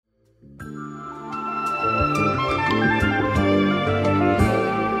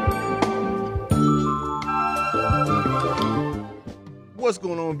What's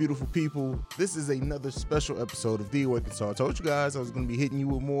going on, beautiful people? This is another special episode of The Awakened Soul. I told you guys I was going to be hitting you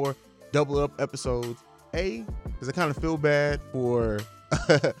with more double up episodes. Because I kind of feel bad for,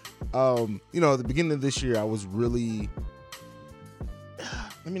 at the beginning of this year, I was really,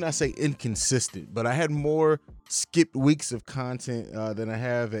 let me not say inconsistent, but I had more skipped weeks of content than I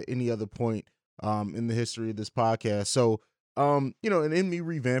have at any other point in the history of this podcast. So, and in me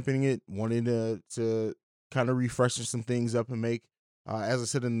revamping it, wanting to kind of refreshen some things up and make, as I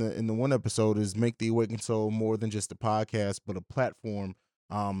said in the one episode, is make the Awakened Soul more than just a podcast, but a platform,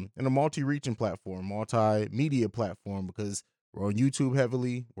 and a multi-reaching platform, multimedia platform, because we're on YouTube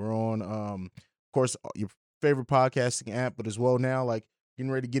heavily. We're on, of course, your favorite podcasting app, but as well now, like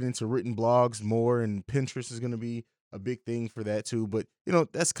getting ready to get into written blogs more, and Pinterest is going to be a big thing for that too. But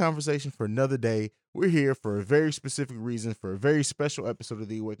that's conversation for another day. We're here for a very specific reason, for a very special episode of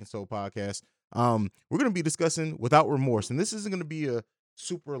the Awakened Soul podcast. We're going to be discussing Without Remorse, and this isn't going to be a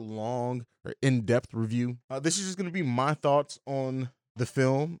super long or in-depth review. This is just going to be my thoughts on the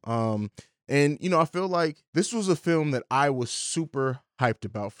film. And I feel like this was a film that I was super hyped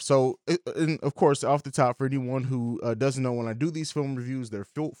about. So, and of course, off the top, for anyone who doesn't know, when I do these film reviews, they're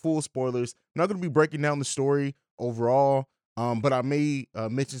full spoilers. I'm not going to be breaking down the story overall, but I may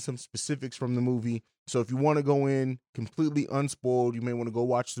mention some specifics from the movie. So if you want to go in completely unspoiled, you may want to go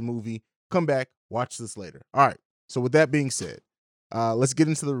watch the movie, come back, watch this later. All right. So with that being said, let's get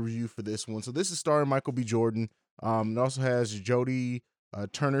into the review for this one. So this is starring Michael B. Jordan. It also has Jodie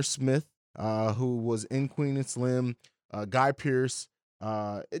Turner Smith, who was in Queen and Slim, Guy Pearce.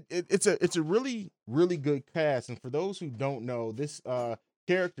 It's a really, really good cast. And for those who don't know, this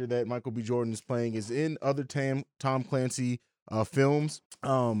character that Michael B. Jordan is playing is in other Tom Clancy films.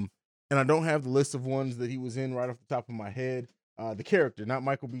 And I don't have the list of ones that he was in right off the top of my head. The character, not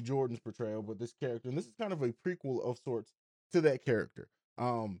Michael B. Jordan's portrayal, but this character. And this is kind of a prequel of sorts to that character.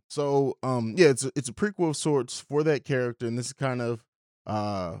 It's a prequel of sorts for that character. And this is kind of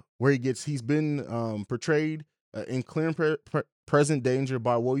where he's been portrayed in clear and present danger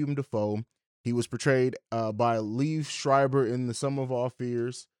by William Dafoe. He was portrayed by Liev Schreiber in The Sum of All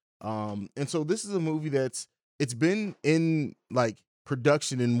Fears. And so this is a movie it's been in like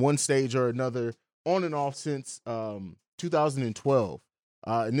production in one stage or another on and off since 2012.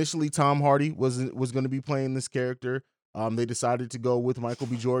 Initially, Tom Hardy was going to be playing this character. They decided to go with Michael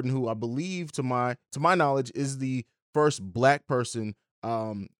B. Jordan, who I believe, to my knowledge, is the first Black person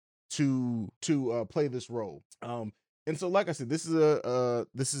to play this role. And so, like I said, this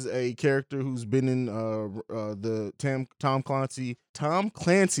is a character who's been in the Tom Clancy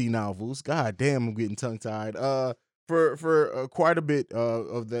novels. God damn, I'm getting tongue tied. For quite a bit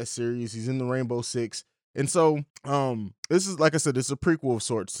of that series. He's in the Rainbow Six. And so, this is, like I said, it's a prequel of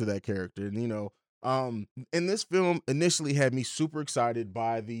sorts to that character. And, and this film initially had me super excited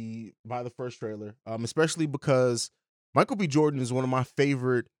by the first trailer, especially because Michael B. Jordan is one of my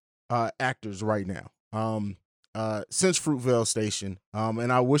favorite actors right now, since Fruitvale Station.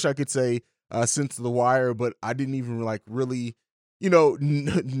 And I wish I could say since The Wire, but I didn't even really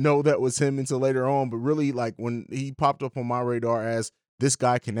know that was him until later on. But really, like, when he popped up on my radar as this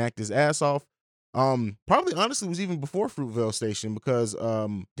guy can act his ass off, probably honestly was even before Fruitvale Station, because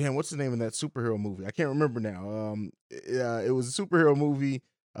what's the name of that superhero movie? I can't remember now. It was a superhero movie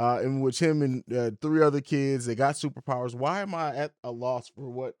in which him and three other kids, they got superpowers. Why am I at a loss for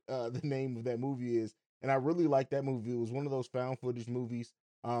what the name of that movie is? And I really liked that movie. It was one of those found footage movies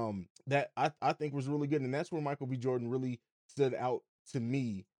that I think was really good, and that's where Michael B. Jordan really stood out to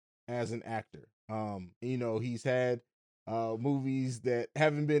me as an actor. He's had movies that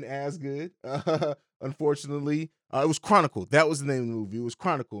haven't been as good, unfortunately. It was Chronicle. That was the name of the movie. It was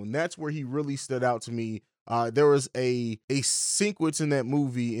Chronicle, and that's where he really stood out to me. There was a sequence in that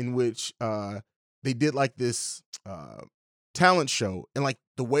movie in which they did like this talent show, and like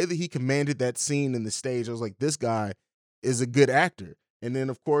the way that he commanded that scene in the stage, I was like, this guy is a good actor. And then,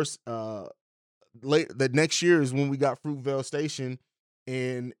 of course, the next year is when we got Fruitvale Station,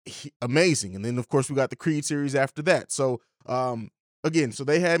 and amazing. And then, of course, we got the Creed series after that. So again, so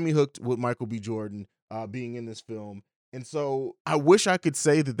they had me hooked with Michael B. Jordan being in this film. And so I wish I could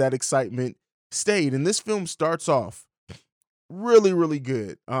say that excitement stayed. And this film starts off really, really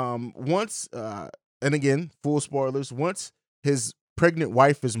good. Once, and again, full spoilers, once his pregnant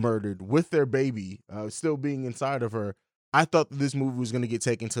wife is murdered with their baby still being inside of her, I thought that this movie was going to get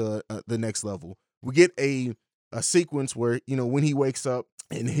taken to the next level. We get a sequence where, when he wakes up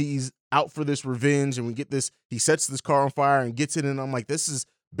and he's out for this revenge, and we get this, he sets this car on fire and gets it, and I'm like, this is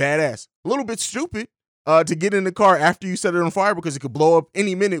badass. A little bit stupid, to get in the car after you set it on fire because it could blow up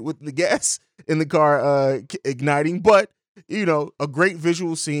any minute with the gas in the car igniting. But a great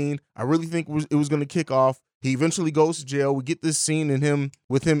visual scene. I really think it was going to kick off. He eventually goes to jail. We get this scene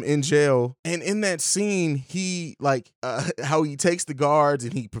with him in jail, and in that scene, he how he takes the guards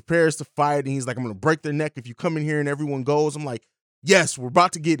and he prepares to fight, and he's like, "I'm going to break their neck if you come in here," and everyone goes. I'm like, "Yes, we're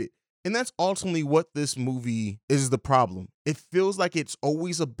about to get it." And that's ultimately what this movie is the problem. It feels like it's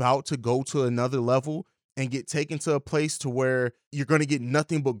always about to go to another level and get taken to a place to where you're going to get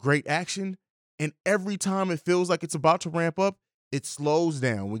nothing but great action. And every time it feels like it's about to ramp up, it slows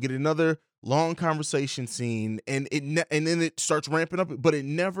down. We get another long conversation scene, and then it starts ramping up, but it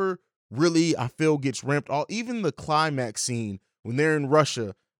never really, I feel, gets ramped all. Even the climax scene when they're in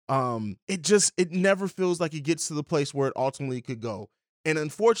Russia, it never feels like it gets to the place where it ultimately could go. And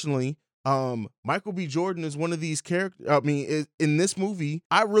unfortunately, Michael B. Jordan is one of these characters. I mean, in this movie,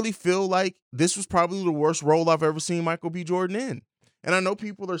 I really feel like this was probably the worst role I've ever seen Michael B. Jordan in. And I know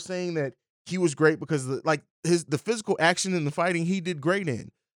people are saying that he was great because the physical action and the fighting he did great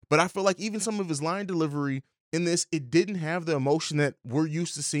in. But I feel like even some of his line delivery in this, it didn't have the emotion that we're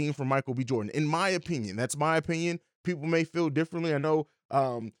used to seeing from Michael B. Jordan. In my opinion, that's my opinion. People may feel differently. I know,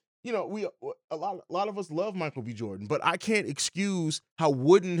 we a lot of us love Michael B. Jordan, but I can't excuse how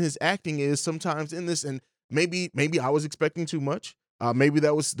wooden his acting is sometimes in this. And maybe I was expecting too much. Maybe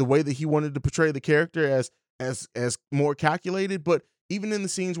that was the way that he wanted to portray the character as more calculated. But even in the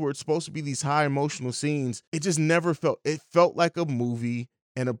scenes where it's supposed to be these high emotional scenes, it just never felt. It felt like a movie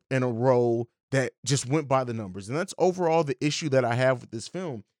and a role that just went by the numbers. And that's overall the issue that I have with this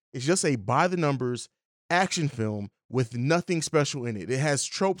film. It's just a by the numbers action film with nothing special in it. It has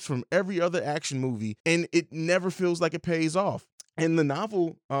tropes from every other action movie, and it never feels like it pays off. And the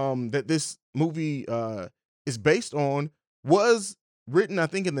novel that this movie is based on was written, I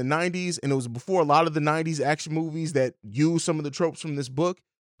think, in the 90s, and it was before a lot of the 90s action movies that use some of the tropes from this book.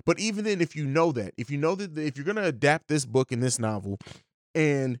 But even then, if you know that if you're going to adapt this book and this novel,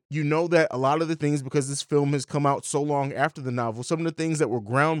 and you know that a lot of the things, because this film has come out so long after the novel, some of the things that were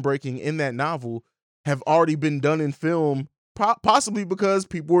groundbreaking in that novel have already been done in film, possibly because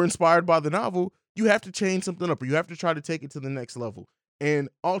people were inspired by the novel. You have to change something up, or you have to try to take it to the next level. And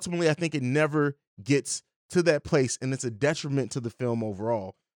ultimately, I think it never gets to that place, and it's a detriment to the film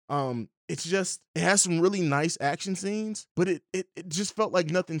overall. It has some really nice action scenes, but it just felt like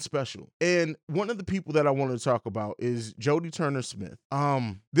nothing special. And one of the people that I want to talk about is Jodie Turner-Smith.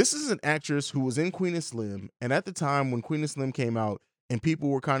 This is an actress who was in Queen and Slim, and at the time when Queen and Slim came out, and people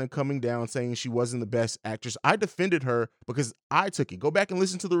were kind of coming down saying she wasn't the best actress, I defended her because I took it. Go back and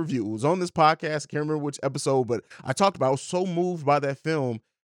listen to the review. It was on this podcast. I can't remember which episode, but I talked about, I was so moved by that film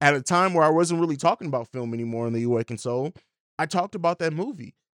at a time where I wasn't really talking about film anymore in the Awakened Soul. I talked about that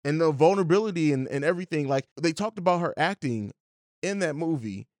movie and the vulnerability and everything. Like, they talked about her acting in that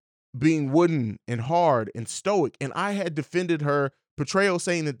movie being wooden and hard and stoic. And I had defended her portrayal,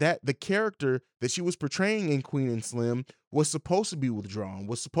 saying that the character that she was portraying in Queen and Slim was supposed to be withdrawn,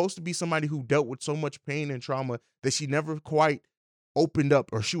 was supposed to be somebody who dealt with so much pain and trauma that she never quite opened up,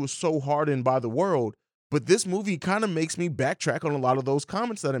 or she was so hardened by the world. But this movie kind of makes me backtrack on a lot of those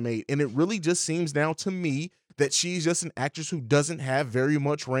comments that I made. And it really just seems now to me that she's just an actress who doesn't have very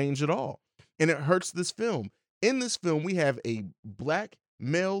much range at all. And it hurts this film. In this film, we have a black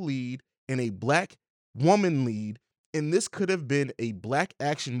male lead and a black woman lead. And this could have been a black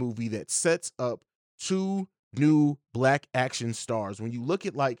action movie that sets up two new black action stars. When you look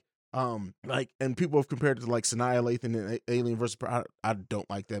at and people have compared it to like Sanaa Lathan and Alien vs. I don't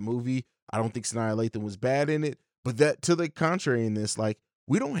like that movie. I don't think Sanaa Lathan was bad in it, but that to the contrary in this, like,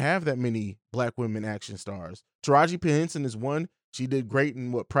 we don't have that many black women action stars. Taraji P. Henson is one. She did great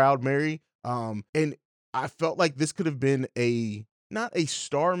in Proud Mary. And I felt like this could have been not a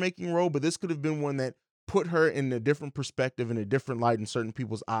star making role, but this could have been one that put her in a different perspective, in a different light in certain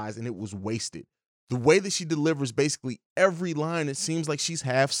people's eyes, and it was wasted. The way that she delivers basically every line, it seems like she's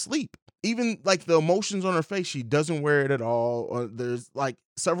half asleep. Even like the emotions on her face, she doesn't wear it at all. There's like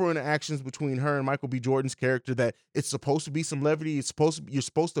several interactions between her and Michael B. Jordan's character that it's supposed to be some levity. You're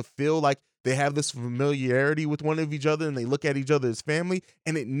supposed to feel like they have this familiarity with one of each other and they look at each other as family,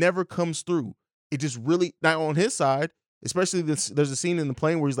 and it never comes through. It just really, now on his side, especially there's a scene in the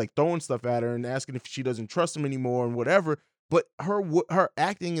plane where he's like throwing stuff at her and asking if she doesn't trust him anymore and whatever. But her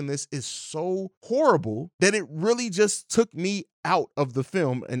acting in this is so horrible that it really just took me out of the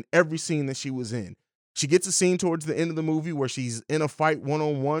film and every scene that she was in. She gets a scene towards the end of the movie where she's in a fight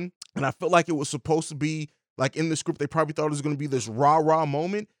one-on-one, and I felt like it was supposed to be, like, in the script, they probably thought it was going to be this rah-rah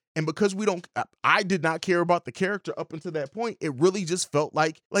moment. And because I did not care about the character up until that point, it really just felt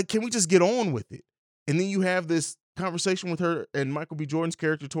like, can we just get on with it? And then you have this conversation with her and Michael B. Jordan's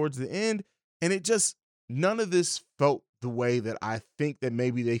character towards the end, and it just, none of this felt the way that I think that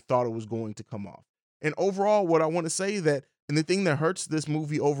maybe they thought it was going to come off. And overall, what I want to say that, and the thing that hurts this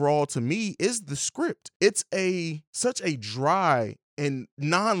movie overall to me is the script. It's such a dry and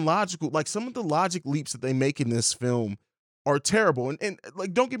non-logical, like some of the logic leaps that they make in this film are terrible. And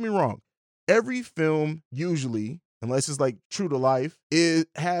like, don't get me wrong, every film usually, unless it's like true to life, it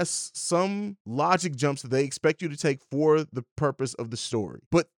has some logic jumps that they expect you to take for the purpose of the story.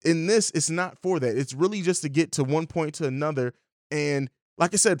 But in this, it's not for that. It's really just to get to one point to another. And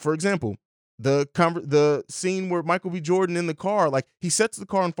like I said, for example, the scene where Michael B. Jordan in the car, like he sets the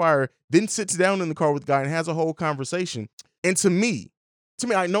car on fire, then sits down in the car with the guy and has a whole conversation. And to me,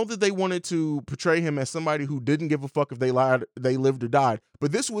 I know that they wanted to portray him as somebody who didn't give a fuck if they lied, they lived or died.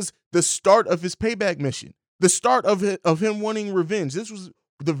 But this was the start of his payback mission, the start of him wanting revenge. This was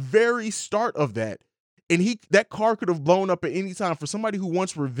the very start of that. And that car could have blown up at any time. For somebody who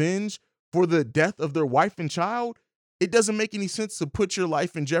wants revenge for the death of their wife and child, it doesn't make any sense to put your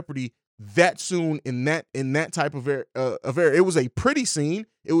life in jeopardy that soon in that type of area. It was a pretty scene.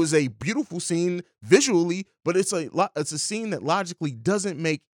 It was a beautiful scene visually, but it's a scene that logically doesn't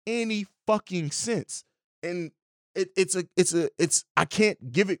make any fucking sense. And it's I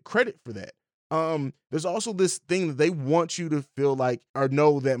can't give it credit for that. There's also this thing that they want you to feel like or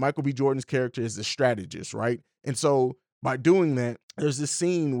know that Michael B. Jordan's character is a strategist, right? And so by doing that, there's this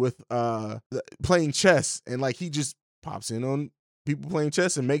scene with playing chess, and like he just pops in on people playing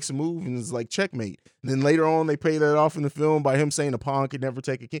chess and makes a move and it's like checkmate. And then later on they pay that off in the film by him saying a pawn could never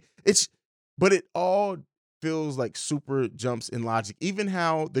take a king. But it all feels like super jumps in logic. Even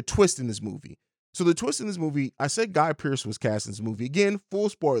how the twist in this movie. So the twist in this movie, I said Guy Pearce was cast in this movie. Again, full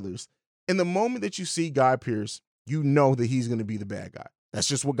spoilers. In the moment that you see Guy Pearce, you know that he's going to be the bad guy. That's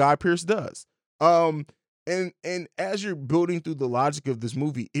just what Guy Pearce does. And as you're building through the logic of this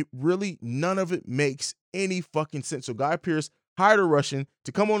movie, it really, none of it makes any fucking sense. So Guy Pearce hired a Russian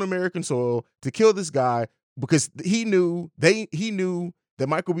to come on American soil to kill this guy because he knew that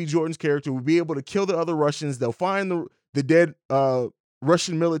Michael B. Jordan's character would be able to kill the other Russians. They'll find the dead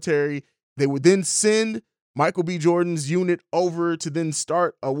Russian military. They would then send Michael B. Jordan's unit over to then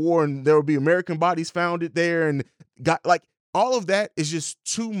start a war, and there will be American bodies found there. And all of that is just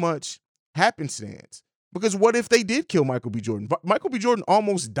too much happenstance. Because what if they did kill Michael B. Jordan? Michael B. Jordan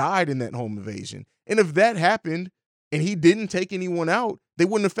almost died in that home invasion. And if that happened and he didn't take anyone out, they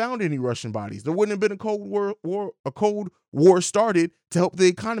wouldn't have found any Russian bodies. There wouldn't have been a Cold War started to help the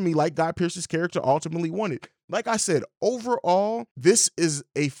economy like Guy Pearce's character ultimately wanted. Like I said, overall, this is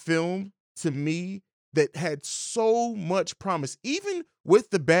a film to me that had so much promise, even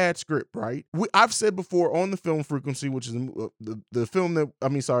with the bad script, right? I've said before on the Film Frequency, which is the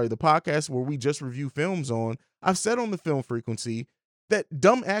podcast where we just review films on, I've said on the Film Frequency that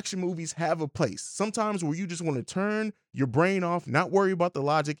dumb action movies have a place. Sometimes where you just want to turn your brain off, not worry about the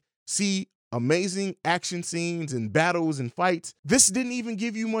logic, see amazing action scenes and battles and fights. This didn't even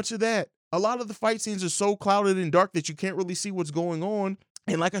give you much of that. A lot of the fight scenes are so clouded and dark that you can't really see what's going on.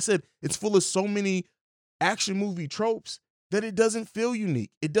 And like I said, it's full of so many action movie tropes that it doesn't feel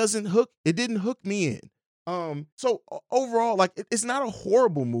unique. It didn't hook me in. So overall, like it's not a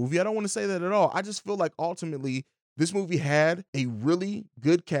horrible movie. I don't want to say that at all. I just feel like ultimately this movie had a really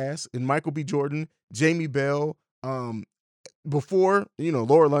good cast in Michael B. Jordan, Jamie Bell. Before,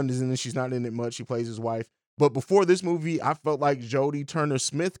 Laura London's in it. She's not in it much. She plays his wife. But before this movie, I felt like Jodie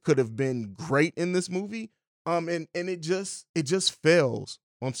Turner-Smith could have been great in this movie. And it just fails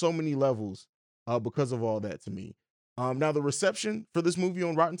on so many levels because of all that to me. Now the reception for this movie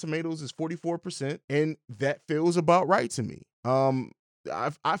on Rotten Tomatoes is 44%, and that feels about right to me.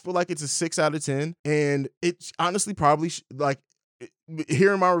 I feel like it's a 6 out of 10, and it's honestly probably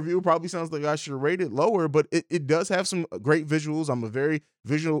hearing my review probably sounds like I should rate it lower, but it does have some great visuals. I'm a very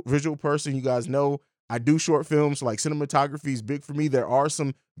visual person. You guys know I do short films, so like cinematography is big for me. There are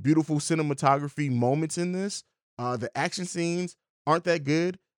some beautiful cinematography moments in this. The action scenes aren't that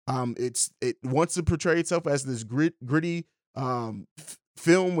good. It wants to portray itself as this gritty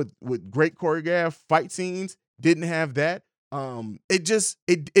film with great choreographed fight scenes. Didn't have that.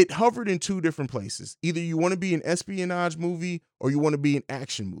 It hovered in two different places. Either you want to be an espionage movie or you want to be an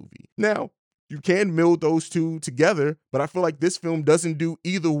action movie. Now, you can meld those two together, but I feel like this film doesn't do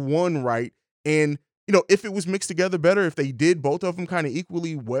either one right. And if it was mixed together better, if they did both of them kind of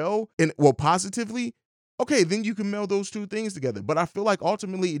equally well and positively, okay, then you can meld those two things together. But I feel like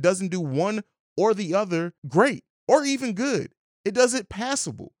ultimately it doesn't do one or the other great or even good. It does it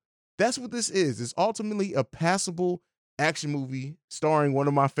passable. That's what this is. It's ultimately a passable action movie starring one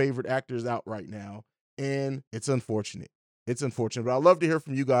of my favorite actors out right now. and it's unfortunate. It's unfortunate, but I'd love to hear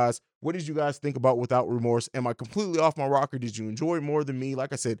from you guys. What did you guys think about Without Remorse? Am I completely off my rocker? Did you enjoy it more than me?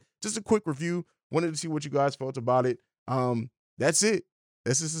 Like I said, just a quick review. Wanted to see what you guys felt about it. That's it.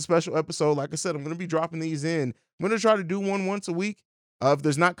 This is a special episode. Like I said, I'm going to be dropping these in. I'm going to try to do one once a week. If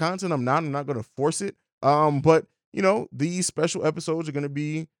there's not content, I'm not going to force it. But these special episodes are going to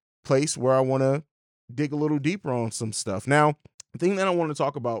be place where I want to dig a little deeper on some stuff. Now, the thing that I want to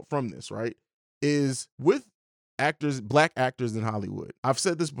talk about from this, right, is with black actors in Hollywood. I've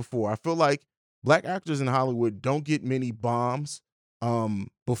said this before. I feel like black actors in Hollywood don't get many bombs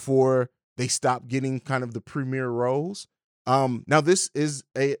before they stop getting kind of the premier roles. Now this is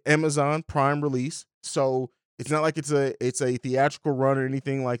a Amazon Prime release, so it's not like it's a theatrical run or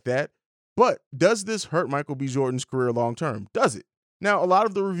anything like that. But does this hurt Michael B. Jordan's career long term? Does it? Now, a lot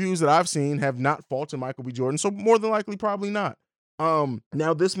of the reviews that I've seen have not faulted Michael B. Jordan, so more than likely, probably not.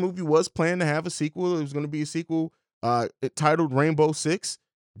 Now this movie was planned to have a sequel. It was going to be a sequel titled Rainbow Six.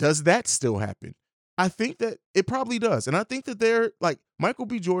 Does that still happen? I think that it probably does. And I think that they're like Michael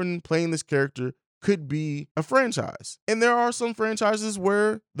B. Jordan playing this character could be a franchise. And there are some franchises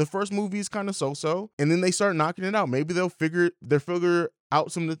where the first movie is kind of so-so and then they start knocking it out. Maybe they'll figure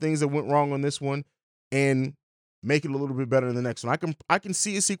out some of the things that went wrong on this one and make it a little bit better than the next one. I can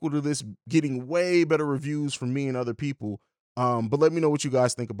see a sequel to this getting way better reviews from me and other people. But let me know what you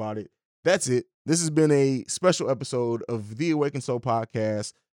guys think about it. That's it. This has been a special episode of the Awakened Soul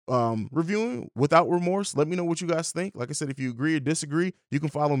podcast, reviewing Without Remorse. Let me know what you guys think. Like I said, if you agree or disagree, you can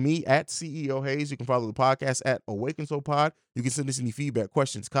follow me at CEO Hayes. You can follow the podcast at Awakened Soul Pod. You can send us any feedback,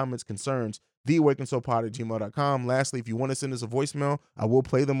 questions, comments, concerns, theawakenedsoulpod@gmail.com. Lastly, if you want to send us a voicemail, I will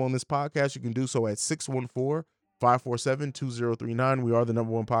play them on this podcast. You can do so at 614-547-2039. We are the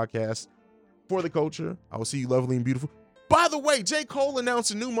 #1 podcast for the culture. I will see you lovely and beautiful. By the way, J. Cole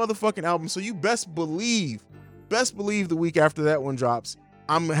announced a new motherfucking album, so you best believe the week after that one drops,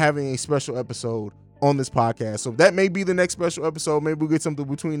 I'm having a special episode on this podcast. So that may be the next special episode. Maybe we'll get something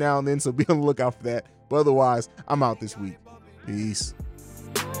between now and then, so be on the lookout for that. But otherwise, I'm out this week. Peace.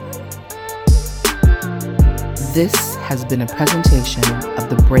 This has been a presentation of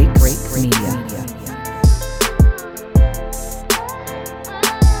the Break Media.